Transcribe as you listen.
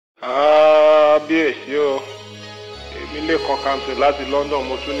Bíyèsí o, èmi lè kan kàǹtì láti London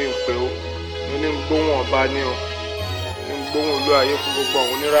mo tún ní ń pè ó, mo ní ń gbóhùn ọba ní o, ní ń gbóhùn olú ayé fún gbogbo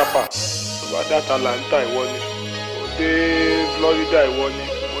àwọn oníràpà, ìwà dàtà Atlanta ìwọ ni, mo dé Florida ìwọ ni,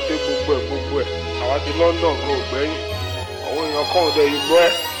 mo dé gbogbo ẹ̀, àwa ti London kò gbẹ́yìn, àwọn èèyàn kan ò dẹ̀ yìí gbọ́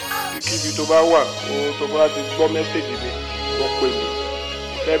ẹ̀, kíbi tó bá wà kó tó bá ti gbọ́ mẹ́sẹ̀gì mi, wọ́n pè mí,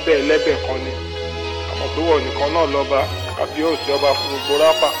 ìfẹ́ bẹ́ẹ̀ lẹ́bẹ̀ kan ni, àmọ́ pé wọ́n nìkan náà lọ́ba. I've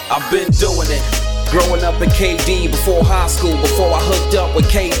been doing it. Growing up in KD, before high school, before I hooked up with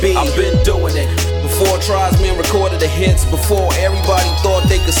KB. I've been doing it. Before Tribesmen recorded the hits, before everybody thought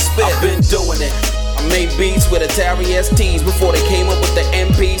they could spit. I've been doing it. I made beats with Atari STs before they came up with the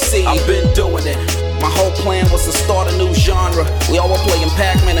MPC. I've been doing it. My whole plan was to start a new genre. We all were playing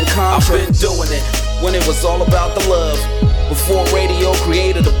Pac-Man and Contra. I've been doing it. When it was all about the love. Before radio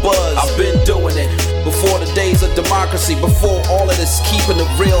created a buzz. I've been doing it. Before the days of democracy. Before all of this keeping the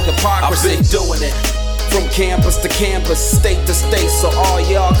real hypocrisy. I've been doing it. From campus to campus, state to state, so all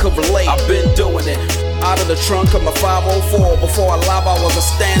y'all could relate. I've been doing it. Out of the trunk of my 504. Before Alaba was a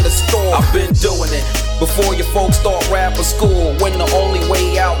standard store. I've been doing it. Before your folks start rapper school, when the only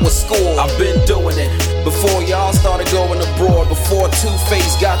way out was school. I've been doing it. Before y'all started going abroad. Before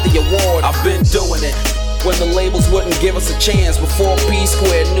Two-Face got the award. I've been doing it. When the labels wouldn't give us a chance. Before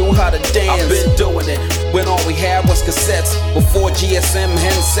P-Square knew how to dance. I've been doing it. When all we had was cassettes. Before GSM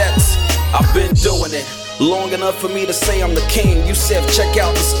handsets. I've been doing it. Long enough for me to say I'm the king. You said check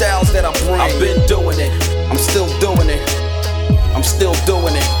out the styles that I bring. I've been doing it. I'm still doing it. I'm still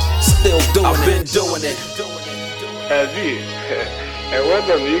doing it. Still doing it. I've been doing it. And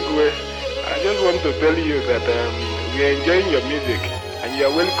welcome Igwe. I just want to tell you that we are enjoying your music. And you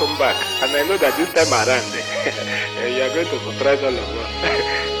are welcome back. And I know that this time around, you are going to surprise all of us.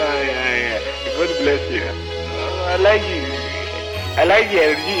 God bless you. I like you. I like you.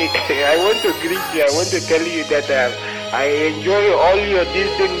 I want to greet you. I want to tell you that I enjoy all your this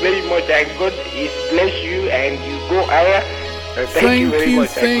thing very much. And God is bless you and you go higher. Thank you very much.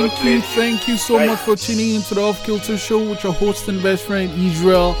 Thank you so much for tuning into the Off Kilter Show with your host and best friend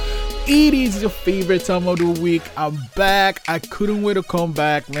Israel. It is your favorite time of the week. I'm back. I couldn't wait to come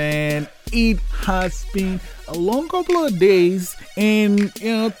back, man. It has been a long couple of days and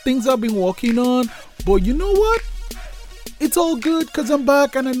things I've been working on, but you know what? It's all good because I'm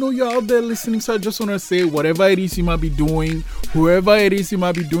back and I know you're out there listening. So I just want to say whatever it is you might be doing, whoever it is you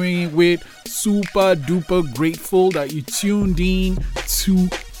might be doing it with, super duper grateful that you tuned in to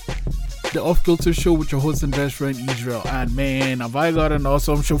the Off Kilter Show with your host and best friend Israel. And man, have I got an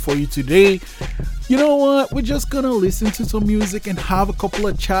awesome show for you today. You know what? We're just gonna listen to some music and have a couple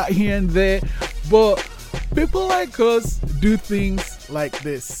of chat here and there. But people like us do things like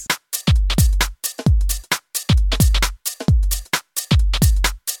this.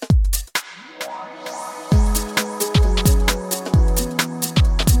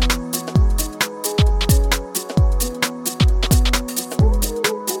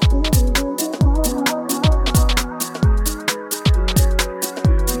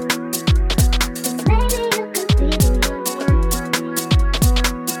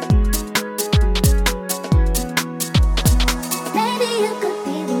 Maybe you could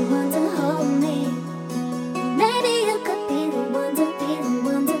be the one.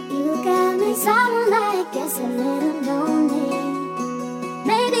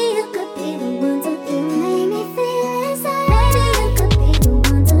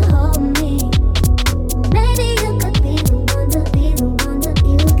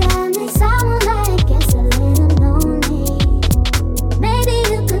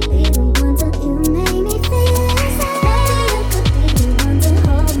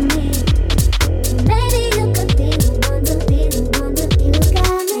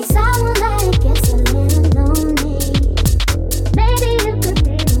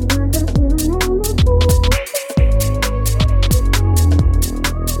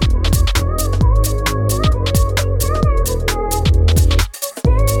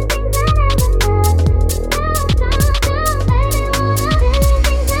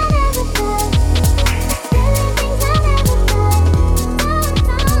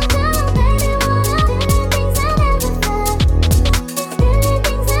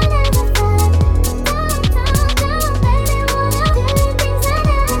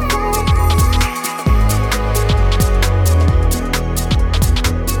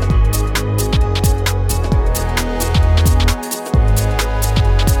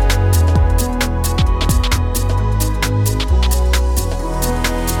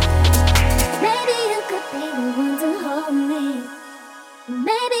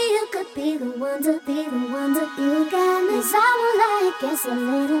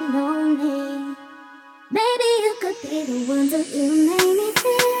 little lonely. Maybe you could be the one to you make me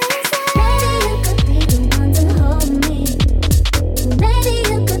feel inside. Maybe you could be the one to hold me. Maybe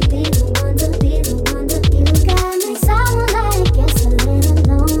you could be the one to be the one to you got me someone like yes a little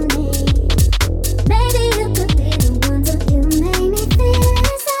lonely. Maybe you could be the one to you make me feel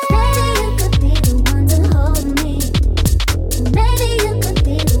inside. Maybe you could be the one to hold me. Maybe you could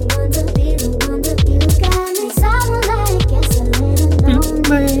be the one to be the one to you got me someone like yes a little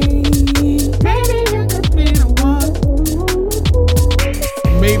lonely.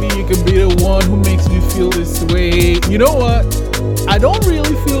 Maybe you can be the one who makes me feel this way. You know what? I don't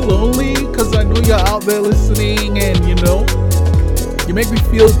really feel lonely because I know you're out there listening and you know, you make me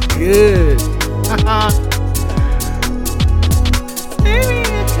feel good.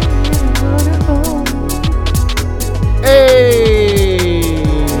 Hey!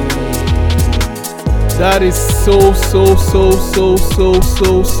 That is so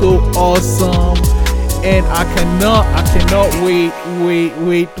awesome. And I cannot wait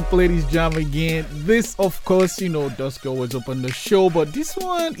to play this jam again. This, of course, you know, Dusk always open the show, but this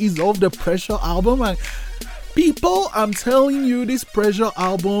one is off the Pressure album. And people, I'm telling you, this Pressure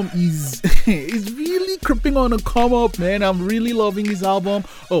album is is really creeping on a come up, man. I'm really loving this album.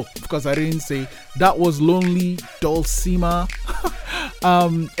 Oh, of course, I didn't say that was Lonely Dulcima.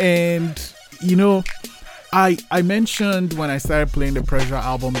 And you know, I mentioned when I started playing the Pressure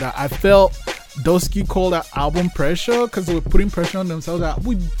album that I felt Dusky called that album Pressure because they were putting pressure on themselves that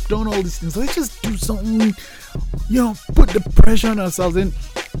we've done all these things, let's just do something, you know, put the pressure on ourselves. And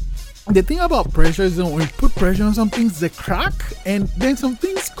the thing about pressure is that when you put pressure on some things, they crack, and then some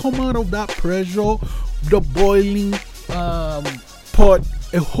things come out of that pressure, the boiling pot,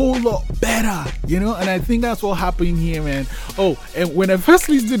 a whole lot better, you know. And I think that's what happened here, man. Oh, and when I first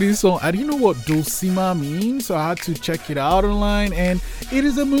listened to this song, I didn't know what dulcima means, so I had to check it out online. And it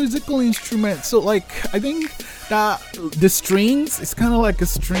is a musical instrument, so like I think that the strings, it's kind of like a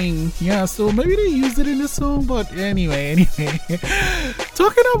string, yeah, so maybe they used it in the song. But anyway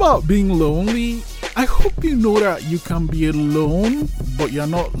talking about being lonely, I hope you know that you can be alone but you're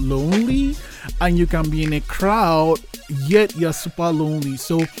not lonely, and you can be in a crowd yet you're super lonely.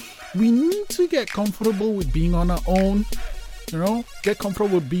 So we need to get comfortable with being on our own, you know, get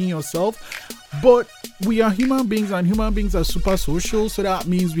comfortable with being yourself. But we are human beings, and human beings are super social, so that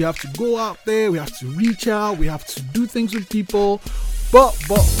means we have to go out there, we have to reach out, we have to do things with people. But get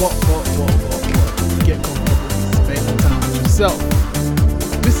comfortable, spend time with yourself.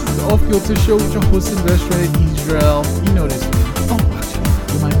 This is the Off Kilter Show with your host and best friend Israel. You know this one. Oh, actually,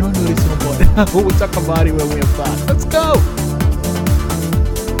 you might not know this one, but we'll talk about it when we're back. Let's go.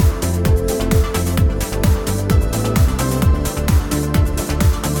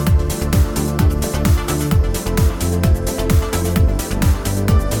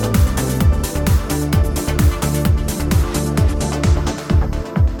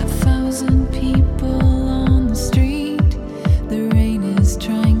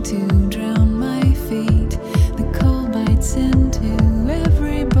 Into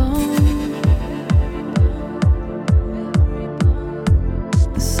every bone.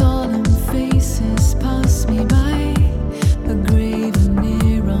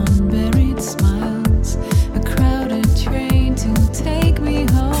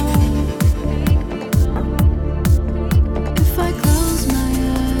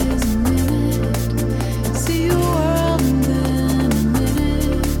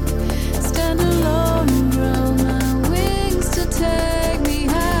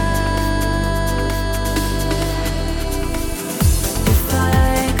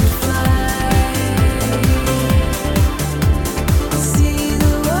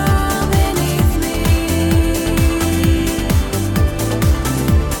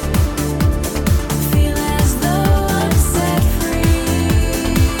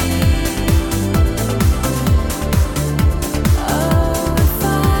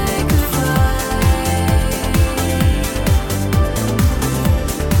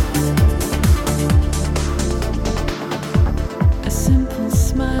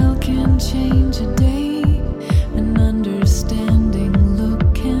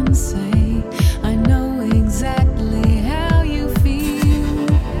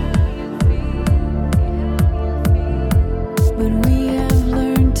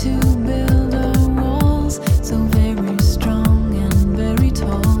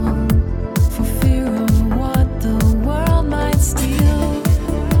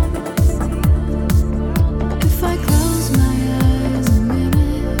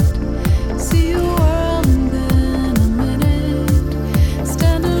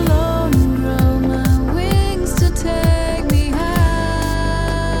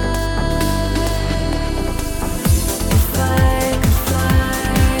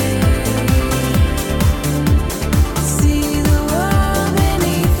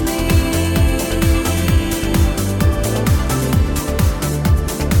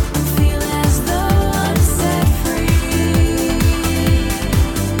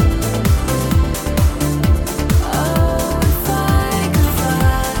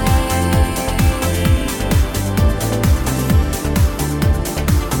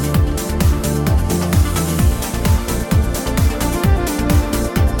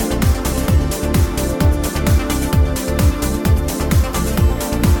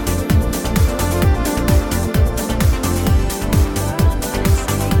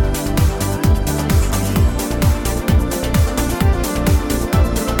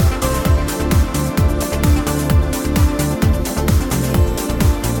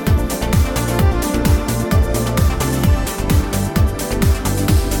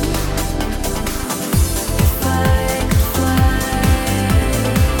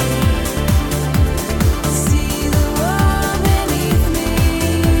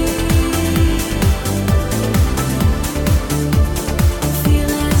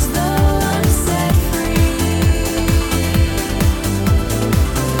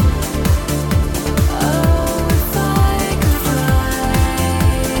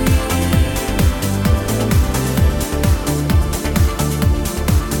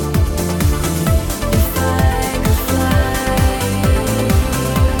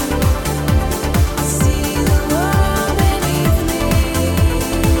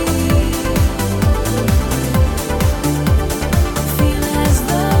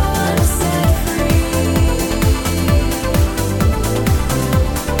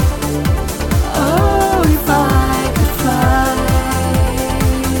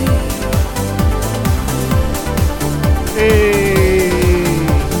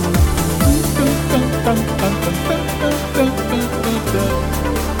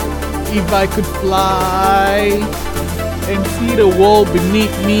 If I Could Fly, and See the World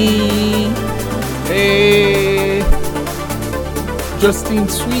Beneath Me. Hey, Justin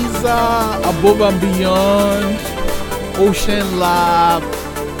Suiza, Above and Beyond, Ocean Lab,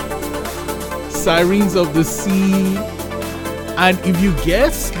 Sirens of the Sea. And if you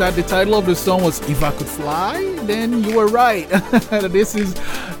guessed that the title of the song was If I Could Fly, then you were right.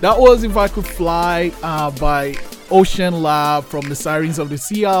 That was If I Could Fly by Ocean Lab from the Sirens of the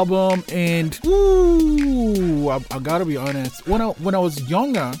Sea album. And ooh, I gotta be honest, when I was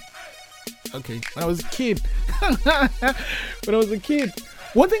younger, when I was a kid,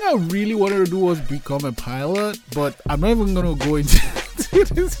 one thing I really wanted to do was become a pilot, but I'm not even gonna go into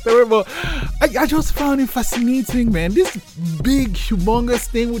this story. But I just found it fascinating, man. This big, humongous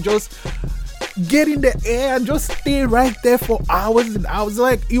thing would just get in the air and just stay right there for hours and hours.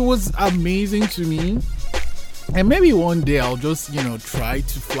 Like, it was amazing to me. And maybe one day I'll just, try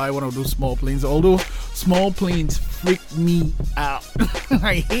to fly one of those small planes. Although small planes freak me out.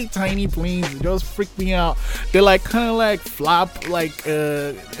 I hate tiny planes. They just freak me out. They're like kind of like flap, like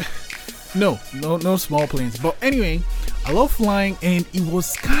no small planes. But anyway, I love flying, and it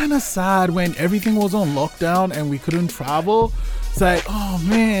was kind of sad when everything was on lockdown and we couldn't travel. It's like, oh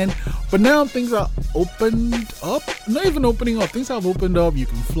man. But now things are opened up. Not even opening up. Things have opened up. You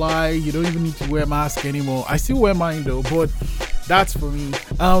can fly. You don't even need to wear a mask anymore. I still wear mine though, but that's for me.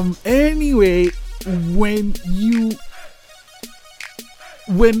 Anyway, when that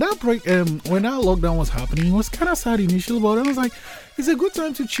lockdown was happening, it was kind of sad initially, but I was like, it's a good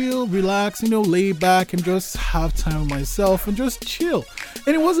time to chill, relax, lay back and just have time with myself and just chill.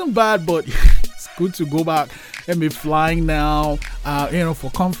 And it wasn't bad, but it's good to go back and be flying now,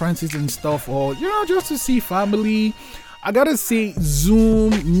 for conferences and stuff, or just to see family. I gotta say,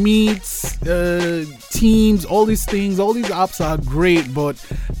 Zoom, Meets, Teams, all these things, all these apps are great, but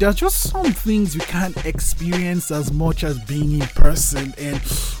there are just some things you can't experience as much as being in person. And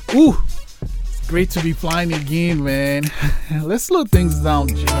it's great to be flying again, man. Let's slow things down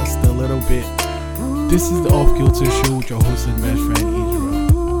just a little bit. This is the Off Kilter Show with your host and best friend, Israel.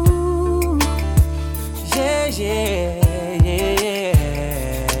 Yeah.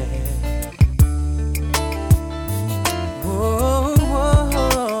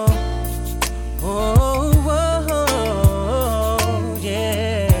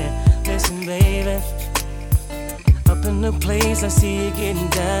 The place I see you getting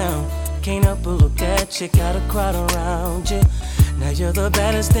down, can't help but look at you, got a crowd around you. Now you're the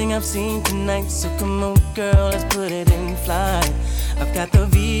baddest thing I've seen tonight, so come on girl, let's put it in flight. I've got the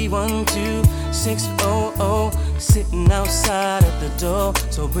V12600 sitting outside at the door,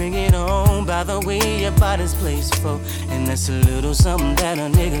 so bring it on. By the way, your body's placed for, and that's a little something that a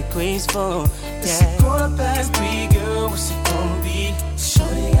nigga craves for. Yeah. It's 3:15, girl, what's it gonna be?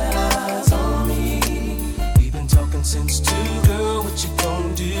 Shorty got eyes on me. Talking since 2, girl, what you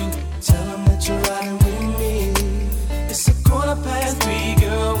gon' do? Tell them that you're riding with me. It's 3:15,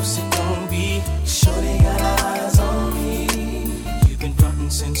 girl, what's it gon' be? Shorty got eyes on me. You've been frontin'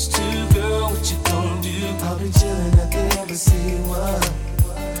 since 2, girl, what you gon' do? I'll be chillin' at the embassy, what?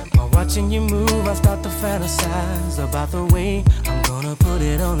 While watching you move, I start to fantasize about the way I'm gonna put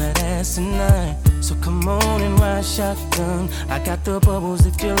it on that ass tonight. So come on and ride shotgun. I got the bubbles,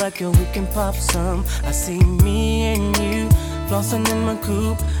 if you like it, we can pop some. I see me and you flossing in my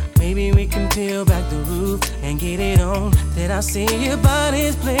coupe. Maybe we can peel back the roof and get it on. Then I see your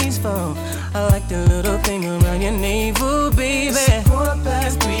body's place for. I like the little thing around your navel, baby. It's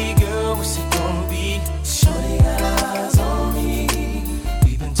 3:15, girl, what's it gonna be? Shorty got eyes on me.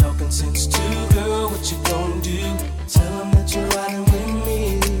 We've been talking since 2, girl, what you gonna do? Tell them that you're riding with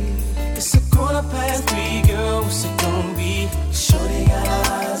me. It's 3:15, girl, what's it gonna be? Shorty got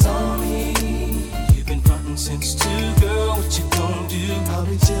eyes on me. You've been frontin' since 2, girl, what you gonna do? I'll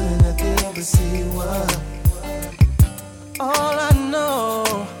be chillin' at the embassy, what? All I know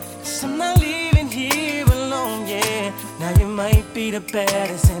is I'm not leaving here alone, yeah. Now you might be the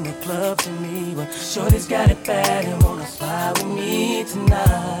baddest in the club to me, but Shorty's got it bad and wanna fly with me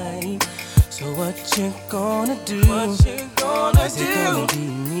tonight. So what you gonna do? Is it gonna be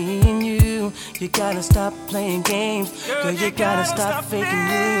me and you? You gotta stop playing games, girl, you gotta stop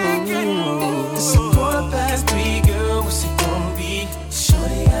faking moves. It's 3:15, girl, what's it gonna be?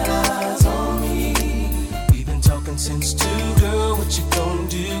 Shorty got eyes on me. We've been talking since 2, girl, what you gonna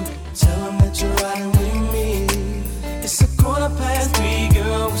do? Tell them that you're riding with me. It's 3:15,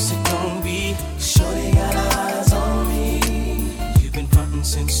 girl, what's it gonna be? Shorty got eyes on me. You've been frontin'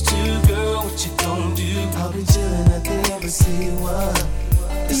 since 2, girl, what you gonna do? I'll be chillin' at the embassy, what?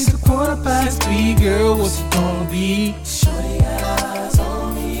 It's 3:15, girl, what's it gonna be? Shorty got eyes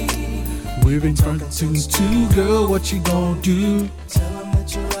on me. We've been talking since 2, girl, what you gonna do? Tell 'em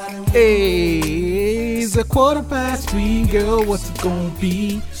that you riding with Hey, it's a 3:15, girl, what's it gonna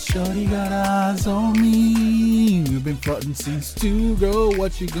be? Shorty got eyes on me. We've been frontin' since 2, girl,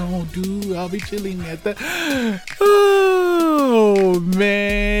 what you gonna do? I'll be chilling at the... Oh,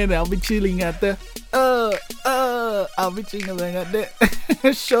 man, I'll be chilling at the... I'll be chilling at the...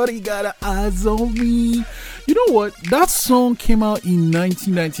 Shorty got her eyes on me. You know what? That song came out in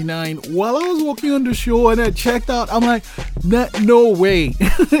 1999 while I was working on the show, and I checked out. I'm like, no way.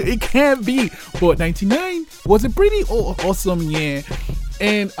 It can't be. But 99 was a pretty awesome year.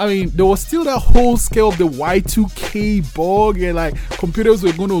 And I mean, there was still that whole scale of the Y2K bug, and like computers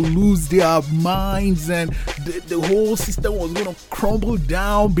were going to lose their minds, and the whole system was going to crumble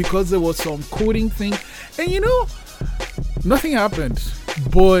down because there was some coding thing. And you know, nothing happened.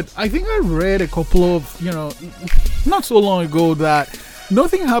 But I think I read a couple of, not so long ago that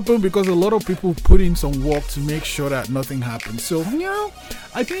nothing happened because a lot of people put in some work to make sure that nothing happened. So,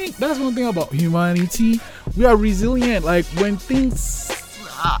 I think that's one thing about humanity. We are resilient. Like when things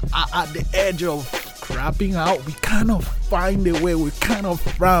are at the edge of crapping out, we kind of find a way. We kind of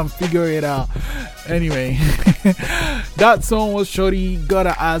try and figure it out. Anyway, that song was Shorty Got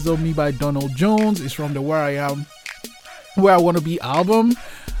Her Eyes on Me by Donald Jones. It's from the Where I Wanna Be album,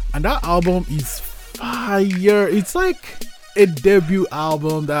 and that album is fire. It's like a debut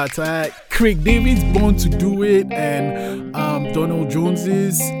album that Craig David's Born to Do It, and Donald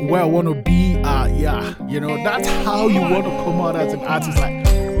Jones's Where I Wanna Be. That's how you want to come out as an artist. Like,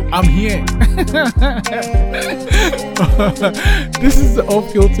 I'm here. This is the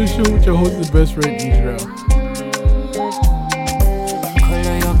Off Kilter Show with your host, the best friend Israel.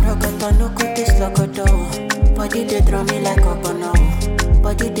 Body they draw me like a bono.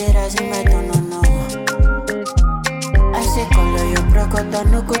 Body they rising my don't know. I say color your procoto,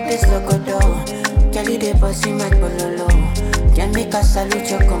 no good this locodo. Kelly they bossy my pololo. Can make a salute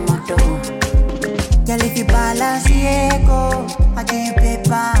your commando. Kelly if you balance Diego, I give you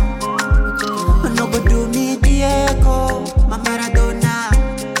paper. No go do me Diego, my Maradona.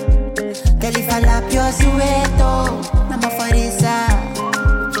 Kelly fall up your sueto, Nama Farisa.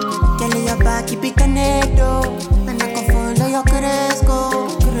 Kelly your back, keep it connected, and I can follow your Cresco.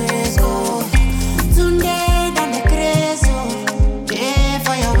 Sunday down the Cresco, pay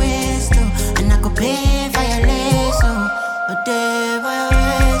for your waist, and I could pay for your lace, a day for your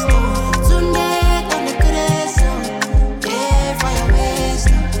waist. Sunday down the Cresco, pay for your waist,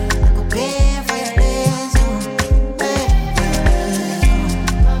 I could pay for your lace,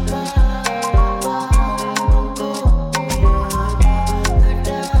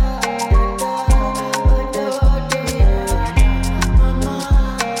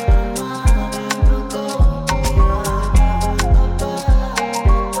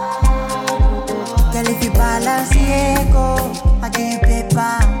 I give you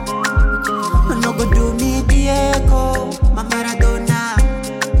paper. No go do me Diego, my Maradona.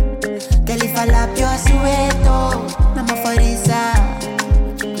 Kelly fall up your sueto, Nama Farisa.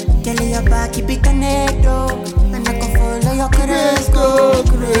 Kelly your back, keep it connected, and I can follow your Cresco.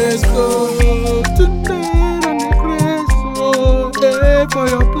 Tonight on the Cresco, hey, for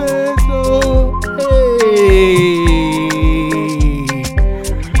your place, hey.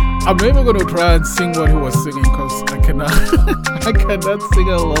 I'm not even gonna try and sing what he was singing because I cannot sing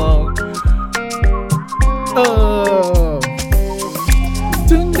along.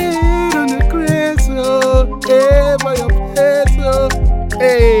 Tonight on the Cresco, hey, for your place,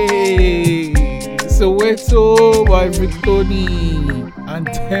 hey. Soweto by Victoni and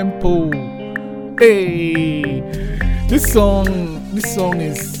Tempo. Hey, this song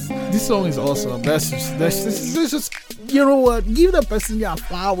is awesome. That's just you know what? Give the person their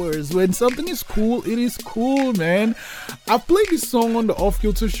flowers. When something is cool, it is cool, man. I played this song on the Off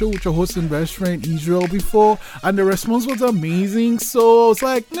Kilter Show with your host and best friend Israel before, and the response was amazing. So I was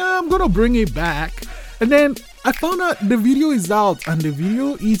like, nah, I'm gonna bring it back. And then I found out the video is out, and the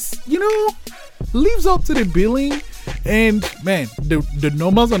video is, lives up to the billing. And man, the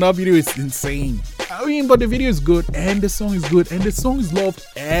numbers on that video is insane. I mean, but the video is good, and the song is good, and the song is loved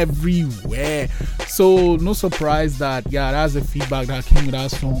everywhere. So no surprise that that's the feedback that came with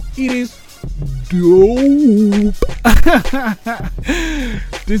that song. It is dope.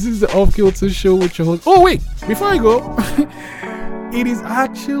 This is the Off Kilter Show with your host. Oh wait, before I go, it is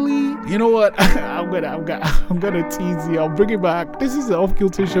actually, you know what? I'm gonna tease you. I'll bring it back. This is the Off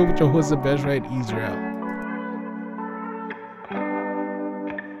Kilter Show with your host, the best right Israel.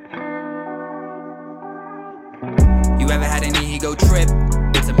 You ever had an ego trip?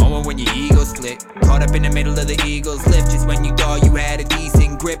 It's a moment when your ego was split. Caught up in the middle of the Eagles lift. Just when you thought you had a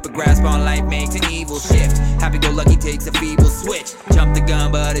decent grip, a grasp on life makes an evil shift. Happy-go-lucky takes a feeble switch. Jump the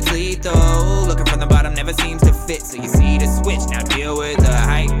gun, but it's lethal. Looking from the bottom never seems to fit, so you see the switch. Now deal with the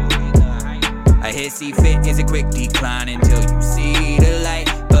hype. A hissy fit is a quick decline until you see the light.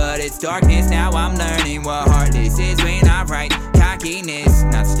 But it's darkness, now I'm learning what heartless is when I write. Cockiness,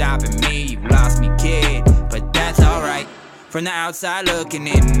 not stopping me, you lost me, kid, but that's alright. From the outside looking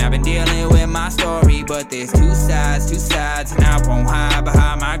in, I've been dealing with my story, but there's two sides, and I won't hide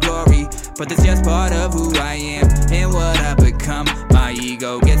behind my glory. But that's just part of who I am and what I become. My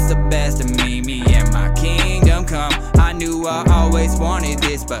ego gets the best of me and my kingdom come. I knew I always wanted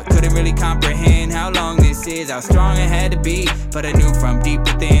this, but couldn't really comprehend how long this is, how strong I had to be. But I knew from deep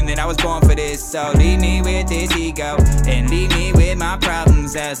within that I was born for this. So leave me with this ego and leave me with my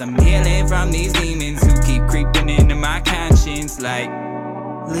problems as I'm healing from these demons who keep creeping into my conscience like,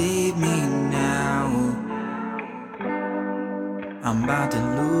 leave me now, I'm about to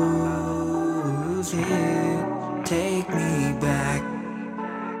lose it. Take me back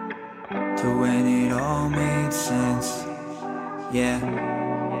to when it all made sense. Yeah,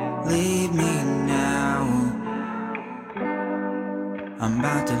 leave me now, I'm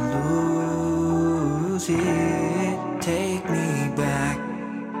about to lose it. Take me back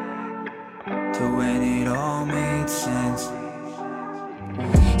to when it all made sense.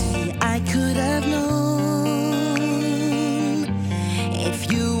 See, I could have known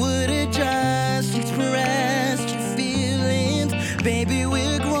if you would have just expressed your feelings. Baby,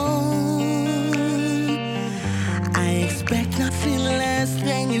 we're grown. I expect nothing less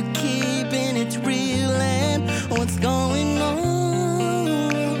than you keeping it real and what's going on.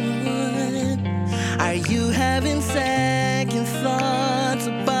 Are you having second thoughts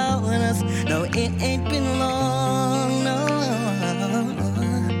about us? No, it ain't been long, no.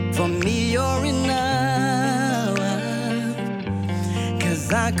 For me, you're enough.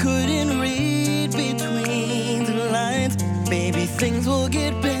 'Cause I couldn't read between the lines. Baby, things will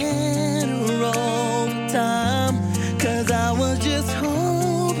get better over time. 'Cause I was just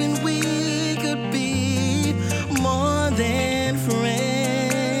hoping we could be more than friends.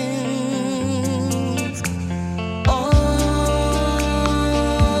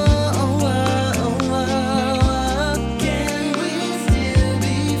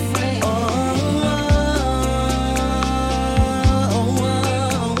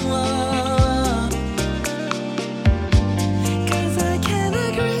 Cause I can't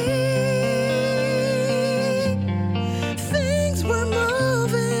agree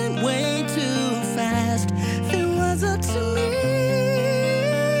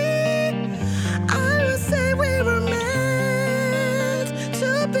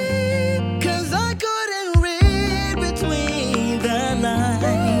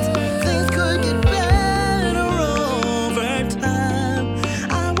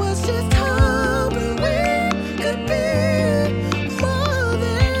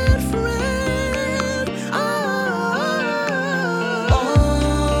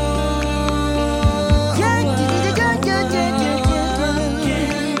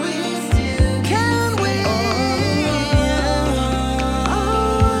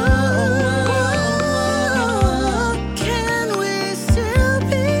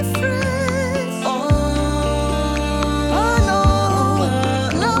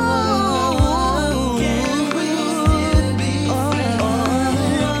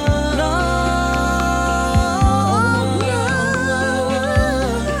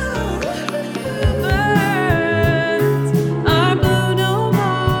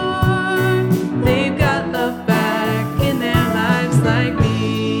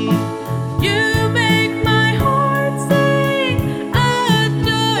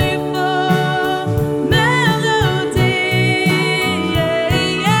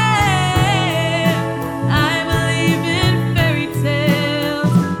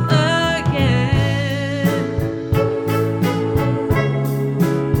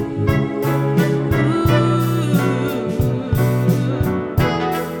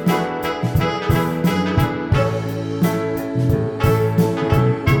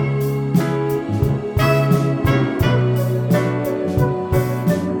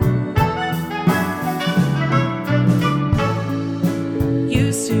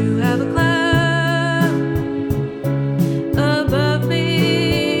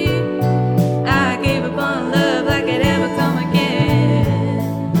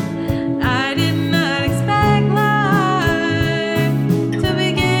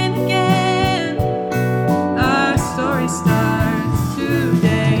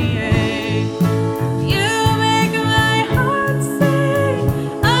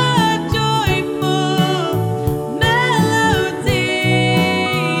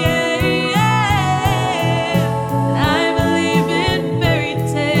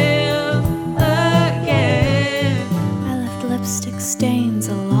stains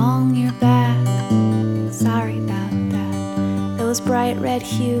along your back. Sorry about that. Those bright red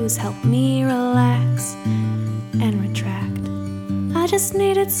hues help me relax and retract. I just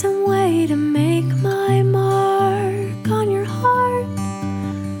needed some way to make my mark on your heart.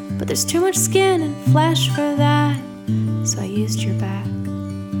 But there's too much skin and flesh for that, so I used your back.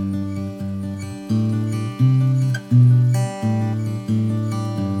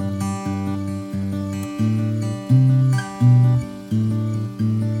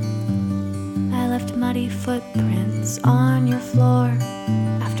 I left muddy footprints on your floor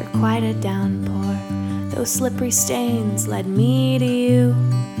after quite a downpour. Those slippery stains led me to you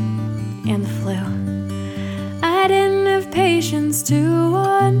and the flu. I didn't have patience to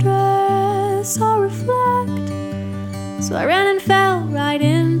undress or reflect, so I ran and fell right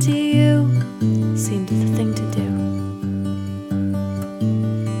into you. Seemed the thing to do.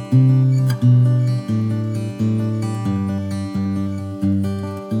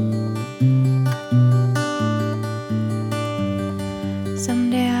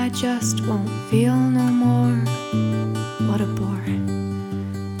 Someday I just won't feel no more. What a bore.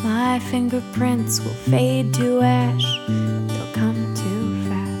 My fingerprints will fade to ash. They'll come too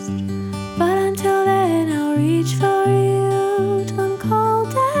fast. But until then I'll reach for you till I'm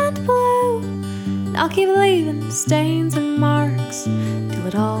cold and blue. And I'll keep leaving stains and marks till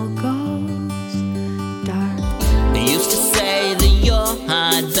it all goes dark. They used to say that you're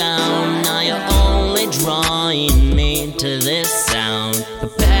hidebound. Now you're only drawing me to this sound.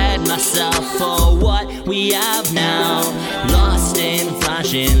 Prepared myself for what we have now. Lost in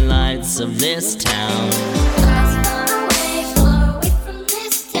flashing lights of this town.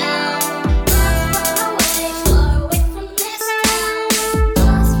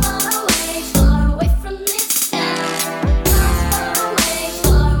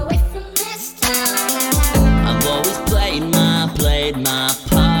 I've always played my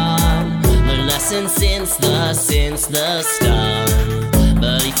part. The lesson since the start.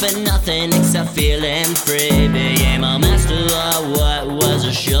 Believe for nothing except feeling free. Became a master of what was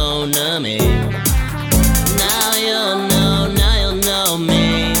shown to me. Now you'll know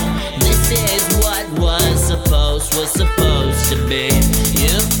me. This is what was supposed to be.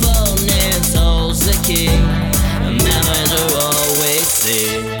 Your fullness holds the key. Memories are always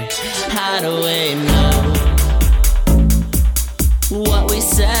seen. How do we know what we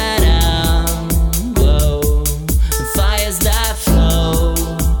set out? Whoa, fires that flow,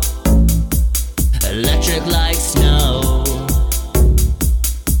 electric like snow.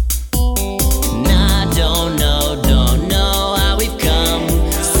 And I don't know how we've come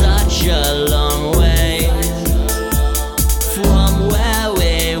such a long way from where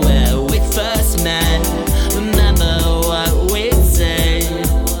we first met. Remember what we'd say.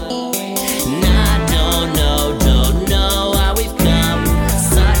 And I don't know how we've come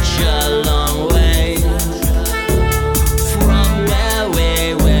such a long way from where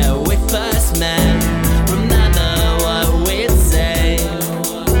we first met. Remember what we'd say.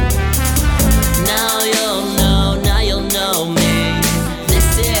 Now you'll know me. This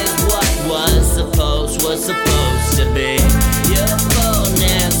is what was supposed to be. Your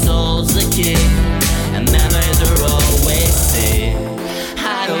fullness holds the key, and memories are always seen.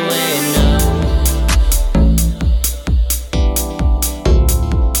 How do we know?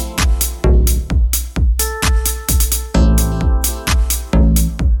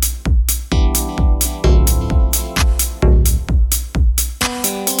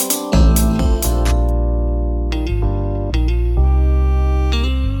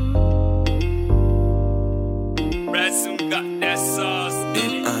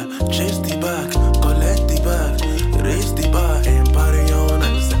 Chase the bag, collect the bag, raise the bar and party on.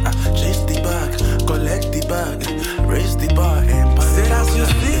 I said, chase the bag, collect the bag, raise the bar and party on. Said as you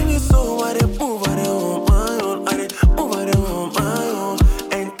see me, so I did move, I did on my own, I did move, I did on my own.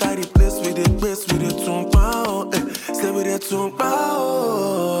 Enter the place with the bass, with the tumbao, stay with the tumbao.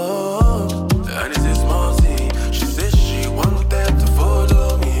 And this is Mousy, she says she want them to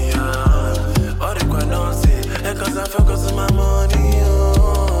follow me. All the quanons, cause I focus on my money.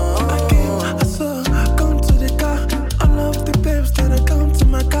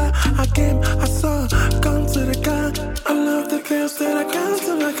 I saw, come to the car. I love the girls that I come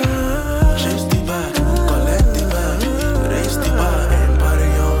to my car. Chase the bag, collect the bag, raise the bar and party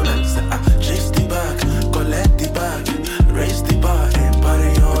on. I said, chase the bag, collect the bag, raise the bar and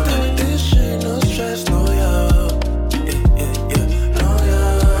party on. This shit, no stress, no yaw. Yeah, no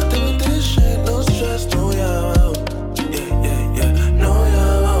yaw. This shit, no stress, no yaw. Yeah, no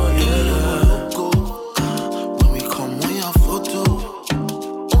yaw. Yeah, loco. When we come, we have photo.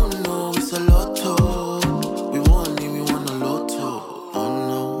 It's a lotto. We want a lotto.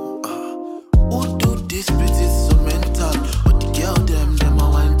 they split it so mental. But the girl them I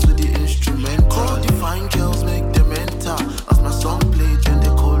went to the instrumental. All the fine girls make them enter. As my song play, then they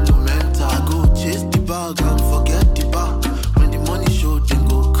call you mental. I go chase the bag and forget the bar. When the money show, then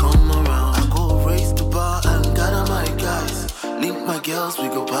go come around. I go raise the bar and gather my guys. Link my girls, we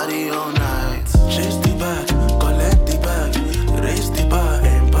go party all night. Chase the bag, collect the bag. Raise the bar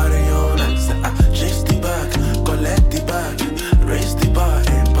and party all night. Chase the bag, collect the bag. Raise the bar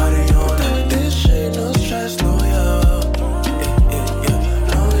and party all night. This shit, no stress, no yeah.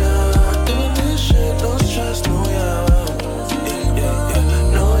 No yeah. Doing this shit, no stress, no yeah.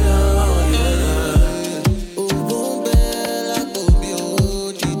 No yeah, yeah. Oh, bon bella, bombio,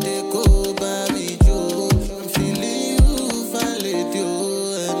 Chiteco, Bamijo. I'm feeling you, finally you,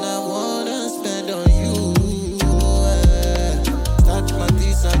 and I wanna spend on you. Start my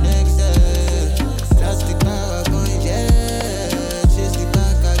piece on next day. Just the power point, yeah. Chase the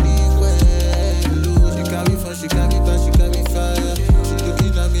back, I leave way. Lose, she carry fun, she carry back, she carry fire. She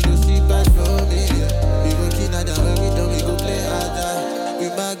looking at me, no see bad for me. We working at that when we done, we go play harder.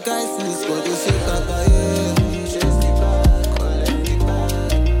 With my guys, full squad, they say bye-bye, yeah. Chase the back, collect the bag.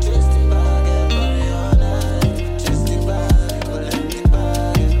 Chase the bag, and party all night. Chase the bag, collect the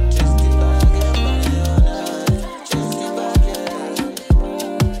bag. Chase the bag, and party all night. Chase the bag, yeah.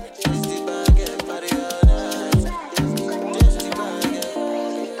 Chase the bag, and party all night. Chase the bag, yeah.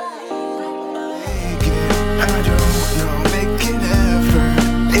 I don't know, make an effort.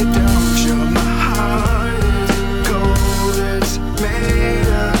 It don't show my heart is gold, it's made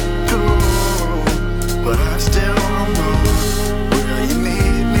of gold. But I still want more. Will you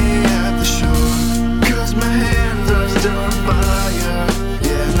meet me at the shore? 'Cause my hands are still on fire.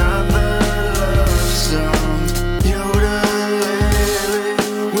 Yeah, another love song. Yodeling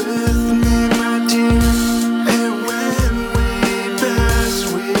with me, my dear. And when we pass,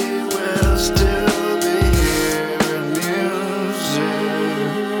 we will still be hearing music.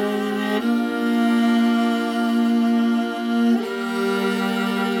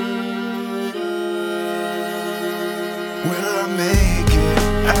 Will I make it?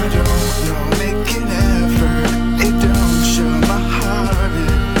 I don't know, make an effort. It don't show my heart,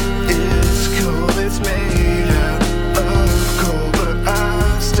 it is cold, it's made out of gold. But I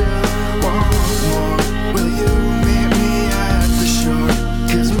still want more. Will you meet me at the shore?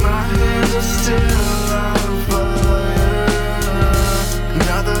 'Cause my hands are still on fire.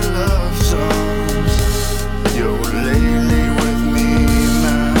 Another love songs. You're lately with me,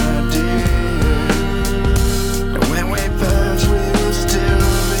 my dear. And when we pass, we will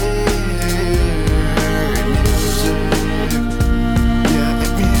still be hearing music. Yeah,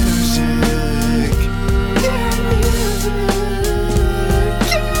 music. Yeah, music. Yeah,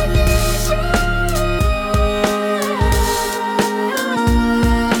 music.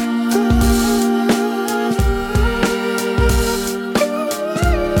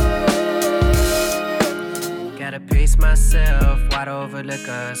 Gotta pace myself, wide over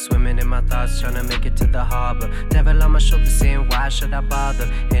liquor. Swimming in my thoughts, trying to make it to the harbor. Devil on my shoulder saying, why should I bother?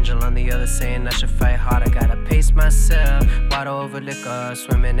 Angel on the other saying, I should fight harder. Gotta pace myself, wide over liquor.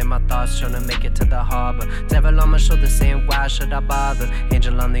 Swimming in my thoughts, trying to make it to the harbor. Devil on my shoulder saying, why should I bother?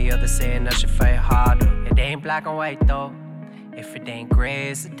 Angel on the other saying, I should fight harder. It ain't black and white though. If it ain't gray,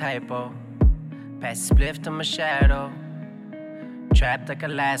 it's a typo. Pass the spliff to my shadow. Trapped like a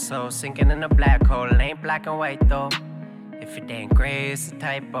lasso, sinking in a black hole. It ain't black and white though. If it ain't gray, it's a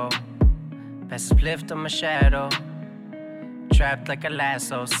typo. Pass a spliff to my shadow. Trapped like a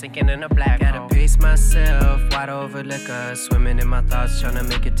lasso, sinking in a black hole. Gotta pace myself, wide over liquor. Swimming in my thoughts, trying to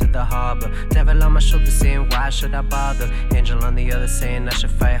make it to the harbor. Devil on my shoulder saying, why should I bother? Angel on the other saying, I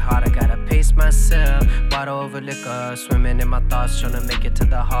should fight harder. Gotta pace myself, wide over liquor. Swimming in my thoughts, trying to make it to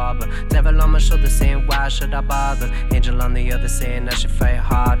the harbor. Devil on my shoulder saying, why should I bother? Angel on the other saying, I should fight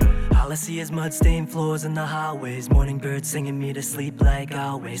harder. All I see is mud-stained floors in the highways. Morning birds singing me to sleep like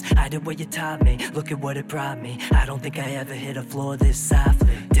always. I did what you taught me, look at what it brought me. I don't think I ever hit a floor this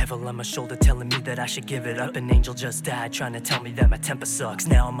softly. Devil on my shoulder telling me that I should give it up. An angel just died trying to tell me that my temper sucks.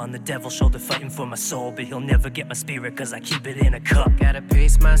 Now I'm on the devil's shoulder fighting for my soul, but he'll never get my spirit cause I keep it in a cup. Gotta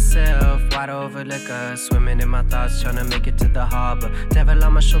pace myself, wide over liquor. Swimming in my thoughts, trying to make it to the harbor. Devil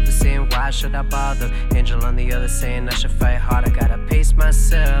on my shoulder saying, why should I bother? Angel on the other saying, I should fight harder. Gotta pace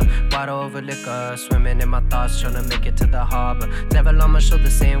myself, wide over liquor. Swimming in my thoughts, trying to make it to the harbor. Devil on my shoulder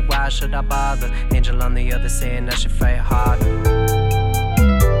saying, why should I bother? Angel on the other saying, I should fight harder.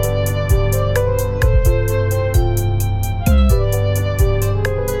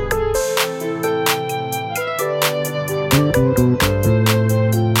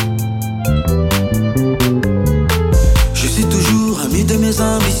 Je suis toujours ami de mes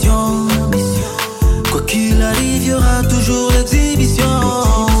ambitions. Quoi arrive, y aura toujours l'exhibition.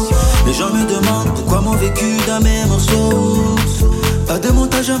 Les gens me demandent pourquoi mon vécu dans mes morceaux. Pas de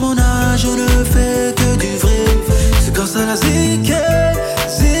montage à mon âge, je ne fais que du vrai. C'est quand ça la zique,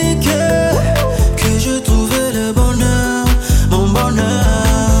 que je trouvais le bonheur, mon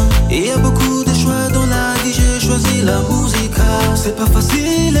bonheur. Il y a beaucoup de choix dans la vie, j'ai choisi la musique. C'est pas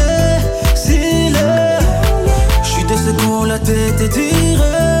facile, je suis de ceux qui ont la tête est dure.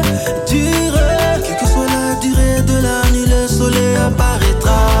 Quelle que soit la durée de la nuit, le soleil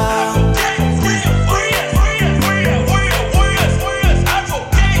apparaîtra.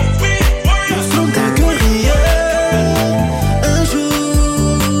 Nous sommes des guerriers. Un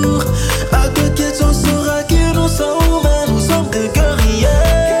jour, à deux quêtes, on saura qui nous sommes. Nous sommes des guerriers.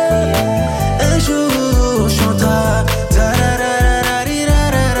 Un jour, on chantera.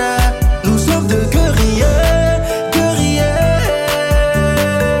 Nous sommes des guerriers.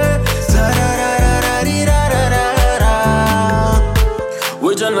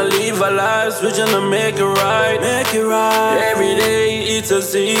 We're gonna live our lives, we're gonna make it right. Every day it's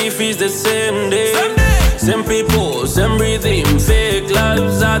as if it's the same day. Same people, same breathing, fake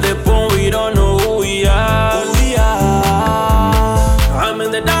lives at the point we don't know who we are. I'm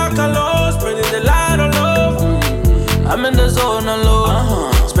in the dark alone, spreading the light of love. I'm in the zone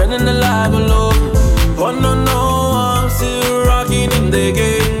alone, spreading the light of love. Oh no, I'm still rocking in the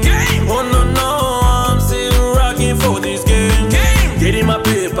game. Oh no, I'm still rocking for this game. Getting my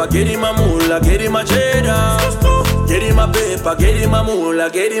paper, getting my moolah, getting my cheddar. Getting my paper, getting my moolah,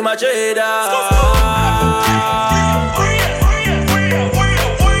 getting my cheddar.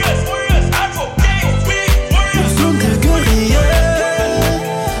 Nous sommes des guerriers.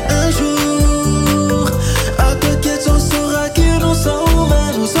 Un jour, à deux quêtes, on saura qui nous sommes.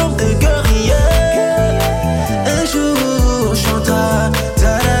 Nous sommes des guerriers. Un jour, on chantera.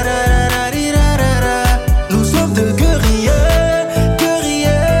 Nous sommes des guerriers.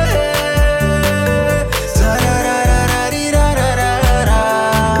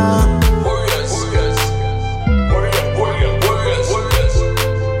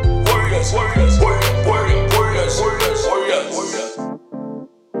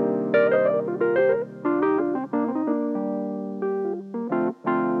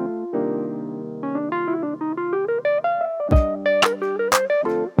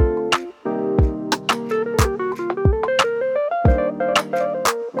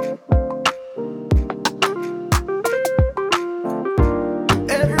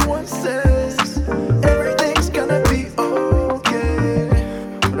 Everyone says everything's gonna be okay,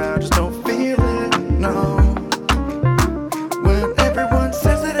 but I just don't feel it, no. When everyone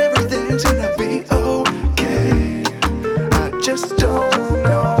says that everything's gonna be okay, I just don't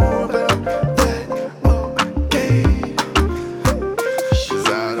know about that, okay. 'Cause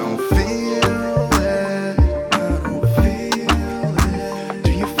I don't feel it, I don't feel it.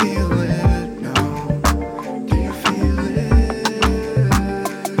 Do you feel it? No. Do you feel it?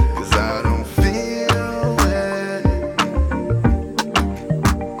 'Cause I don't feel it.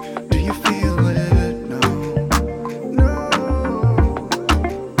 Do you feel it? No.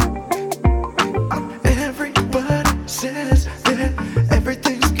 Everybody says that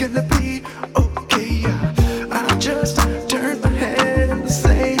everything's gonna be okay. I just turn my head and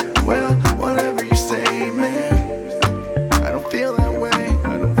say, well, whatever you say, man. I don't feel that way.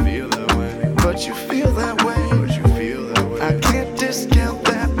 I don't feel that way. But you feel that way. But you feel that way. I can't discount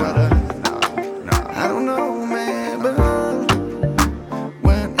that, but I don't know, man. But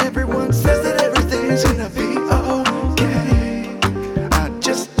when everyone says that everything's gonna be okay, I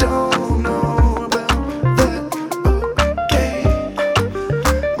just don't know about that, okay.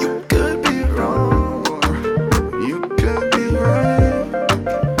 You could be wrong, or you could be right.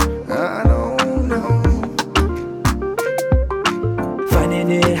 I don't know. Finding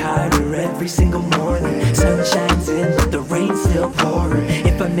it harder every single morning. Sun shines in, but the rain's still pouring.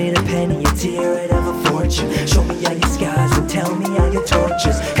 If I made a penny, a tear, I'd have a fortune. Show me all your scars and tell me all your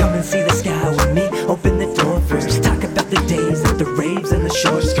tortures. Come and see the sky with me, open the door first. Talk about the days at the raves and the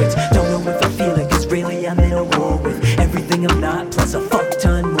short skirts. Don't know if I feel it, 'cause really I'm in a war with everything I'm not, plus a fuck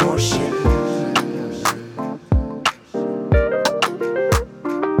ton more shit.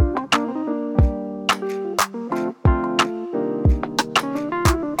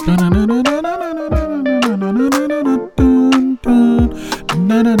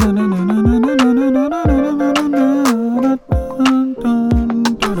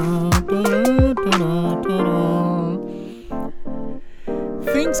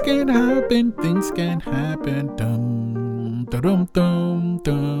 Things can happen. Dum, dum, dum,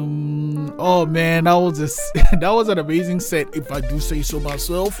 dum. Oh man, that was that was an amazing set. If I do say so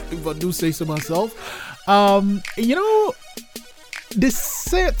myself. You know, this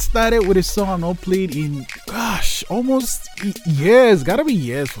set started with a song I played in, gosh, almost years. Gotta be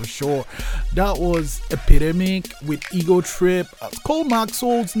years for sure. That was Epidemic with Ego Trip. It's called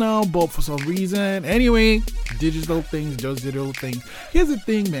Maxwell's now, but for some reason, anyway, digital things, just digital things. Here's the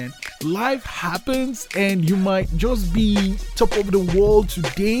thing, man. Life happens, and you might just be top of the world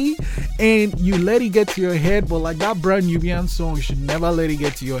today, and you let it get to your head. But like that brand Nubian song, you should never let it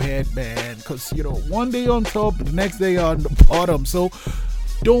get to your head, man. Because you know, one day on top, the next day on the bottom. So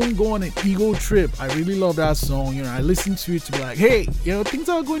don't go on an ego trip. I really love that song. You know, I listen to it to be like, hey, you know, things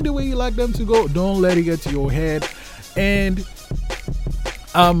are going the way you like them to go. Don't let it get to your head. And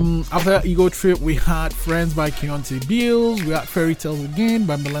after that ego trip, we had Friends by Keontae Beals. We had Fairy Tales Again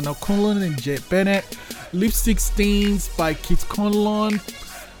by Melana Conlon and Jet Bennett. Lipstick Stains by Kit Conlon.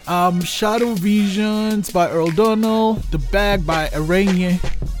 Shadow Visions by Earl Donald. The Bag by Aranya.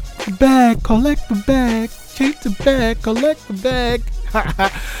 The bag, collect the bag. Take the bag, collect the bag.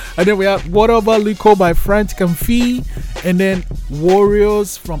 And then we have Whatever Lico by Frantic and Fee. And then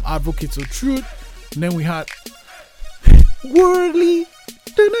Warriors from Advocates of Truth. And then we had Worldly.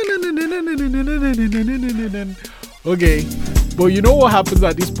 Okay, but you know what happens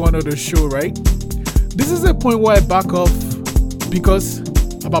at this point of the show, right? This is a point where I back off because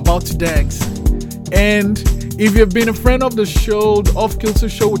I'm about to dance. And if you've been a friend of the show, the Off Kilter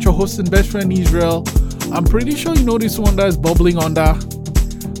Show with your host and best friend Israel, I'm pretty sure you know this one that is bubbling under.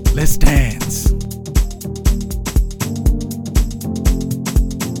 Let's dance.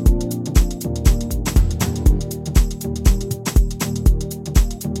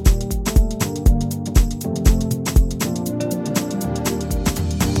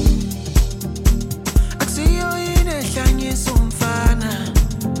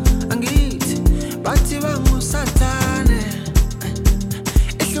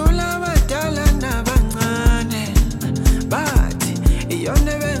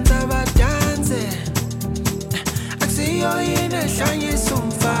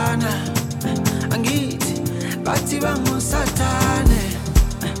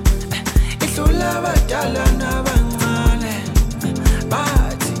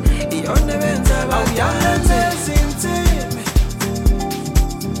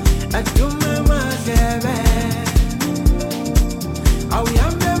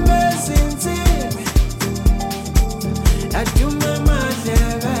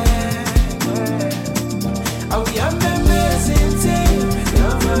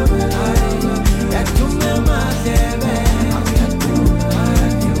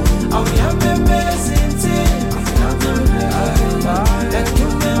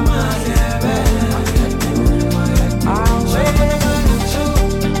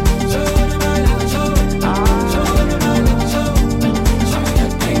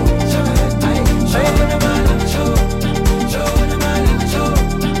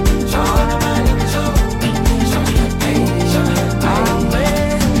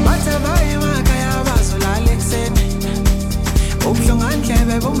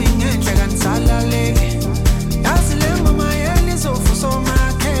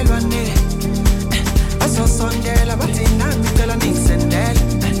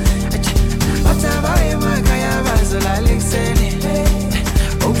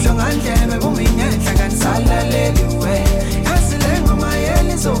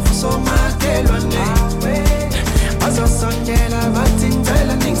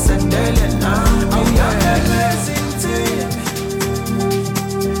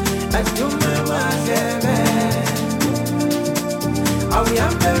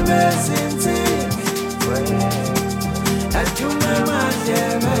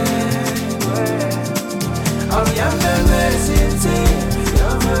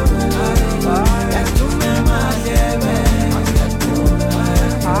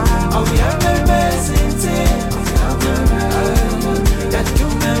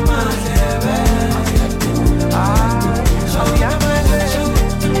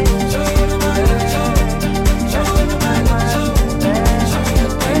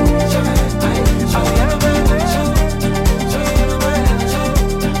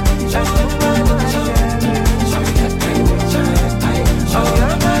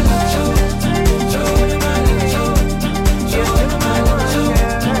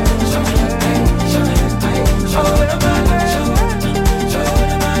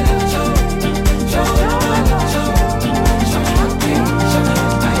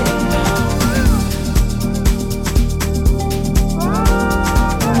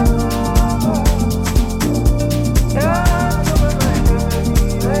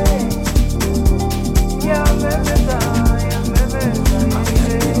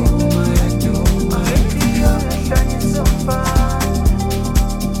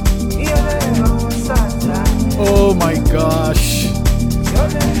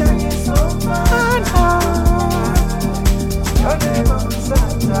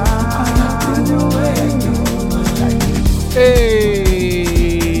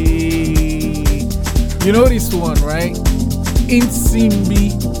 this one, right?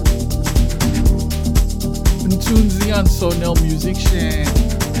 Insimbi, Ntunzi and Sonel Musician.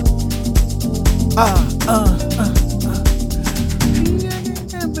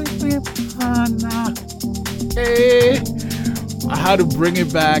 Hey, I had to bring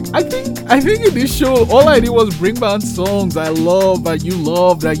it back. I think in this show, all I did was bring back songs I love, that you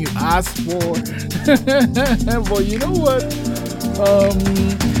love, that you asked for. But you know what?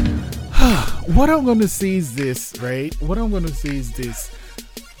 What I'm gonna say is this, right? What I'm gonna say is this: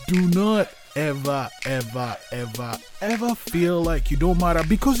 do not ever feel like you don't matter,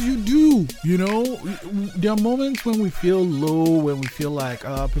 because you do. You know, there are moments when we feel low, when we feel like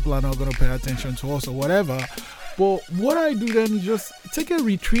people are not gonna pay attention to us or whatever. But what I do then is just take a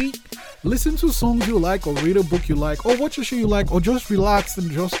retreat, listen to songs you like, or read a book you like, or watch a show you like, or just relax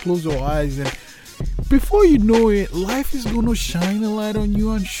and just close your eyes, and before you know it, life is gonna shine a light on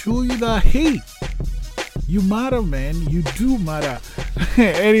you and show you that, hey, you matter, man. You do matter.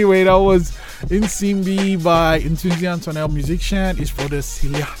 Anyway, that was Insimbi by Ntunzi Antonel Musician. It's for the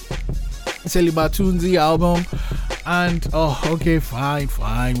Celibatunzi album. And okay, fine.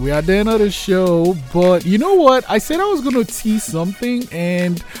 We are done on the show. But you know what? I said I was gonna tease something,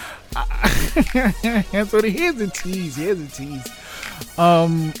 and so here's the tease.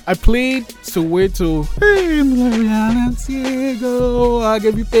 I played Soweto. Hey, I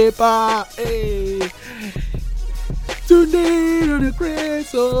give you paper. Hey. Today on the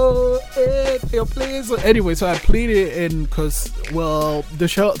grace, your place. So anyway, so I played it, and because, well, the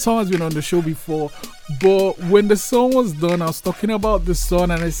song has been on the show before, but when the song was done, I was talking about the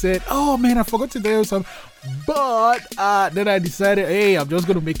song, and I said, oh man, I forgot to tell you something. But then I decided, hey, I'm just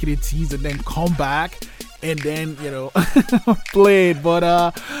gonna make it a tease and then come back and then, you know, play it.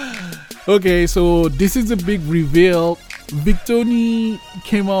 But okay, so this is a big reveal. Victoni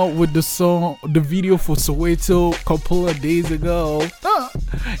came out with the video for Soweto a couple of days ago,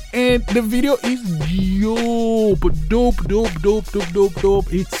 and the video is dope.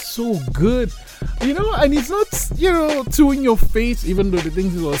 It's so good, you know, and it's not, you know, too in your face, even though the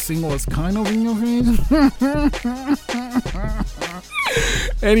things he was singing was kind of in your face.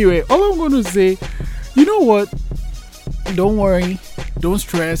 Anyway, all I'm gonna say, you know what? Don't worry, don't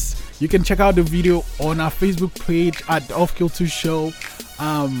stress. You can check out the video on our Facebook page at the Off Kilter Show.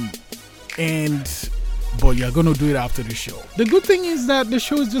 But you're gonna do it after the show. The good thing is that the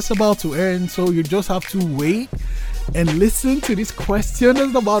show is just about to end, so you just have to wait and listen to this question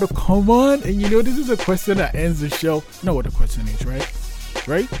that's about to come on. And you know, this is a question that ends the show. You know what the question is, right?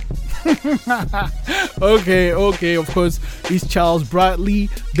 Okay, of course, it's Charles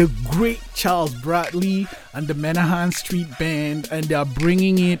Bradley, the great Charles Bradley, and the Menahan Street Band, and they're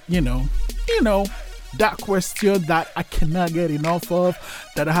bringing it, you know, that question that I cannot get enough of,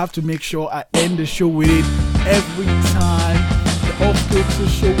 that I have to make sure I end the show with it every time. The Off Kilter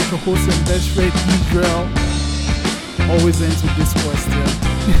Show with the host and best friend Israel always ends with this question.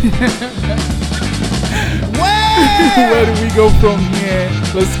 Where do we go from here?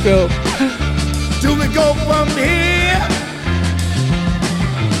 Let's go. Do we go from here?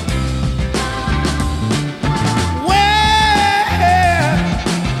 Where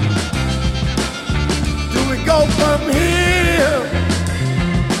do we go from here?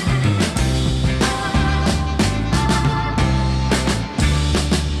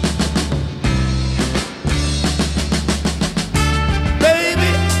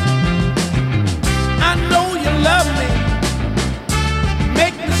 Baby, I know you love me.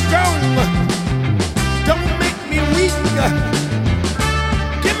 Make me strong. Don't make me weak.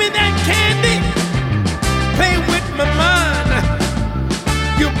 Give me that candy. Play with my mind.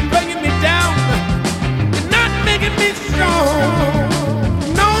 You're bringing me down. You're not making me strong.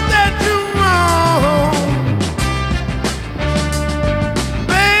 Know that you're wrong.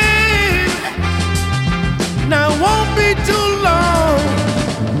 Baby, now it won't be too long.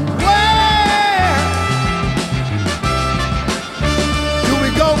 Where do we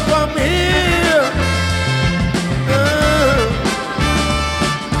go from here?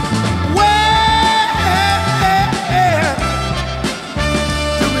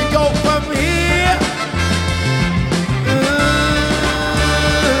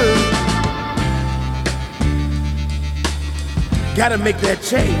 Gotta make that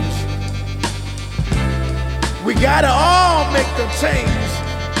change. We gotta all make the change.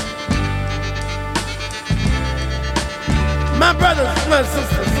 My brothers, my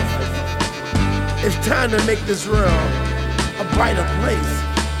sisters, it's time to make this world a brighter place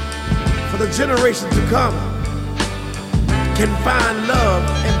for the generations to come can find love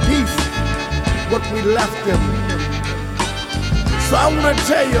and peace what we left them. So I wanna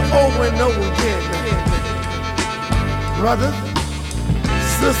tell you over and over again, Brothers,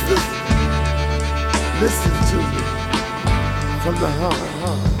 sisters, listen to me from the heart.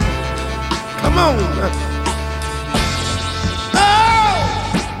 Come on. Oh!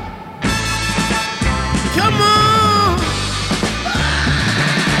 Come on.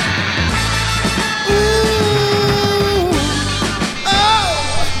 Ooh. Oh!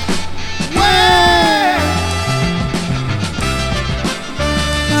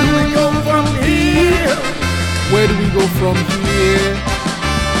 Where do we go from here? Where do we go from here?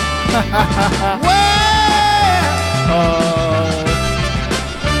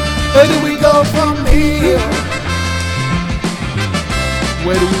 Where do we go from here?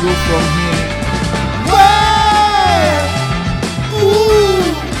 Where do we go from here? Where?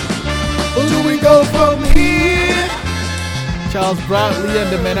 Ooh, where do we go from here? Charles Bradley and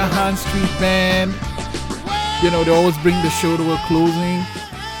the Menahan Street Band. You know, they always bring the show to a closing.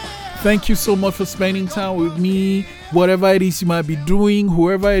 Thank you so much for spending time with me. Whatever it is you might be doing,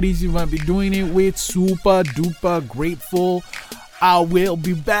 whoever it is you might be doing it with, super duper grateful. I will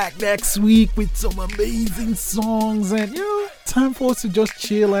be back next week with some amazing songs and, you know, time for us to just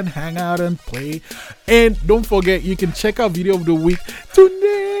chill and hang out and play. And don't forget, you can check out Video of the Week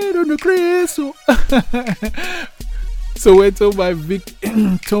tonight on the Creso. So we're told by Vic,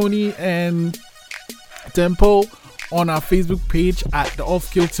 Tony and Tempo on our Facebook page at The Off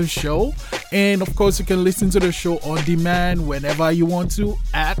Kilter Show. And of course, you can listen to the show on demand whenever you want to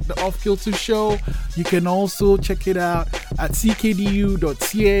at The Off Kilter Show. You can also check it out at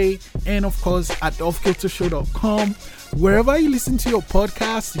ckdu.ca and of course at theoffkiltershow.com. Wherever you listen to your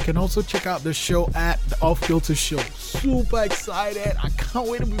podcast, you can also check out the show at The Off Kilter Show. Super excited. I can't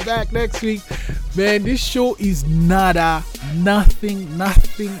wait to be back next week. Man, this show is nothing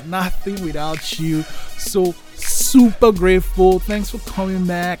without you. So super grateful. Thanks for coming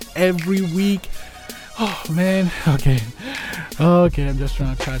back every week. Oh man, okay, I'm just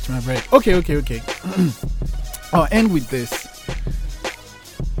trying to catch my breath. Okay. I'll end with this.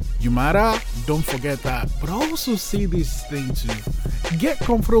 Yumara, don't forget that. But I also say this thing too. Get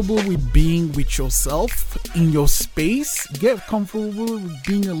comfortable with being with yourself in your space. Get comfortable with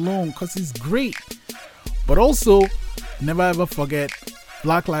being alone because it's great. But also, never ever forget,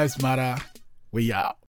 Black Lives Matter. We out.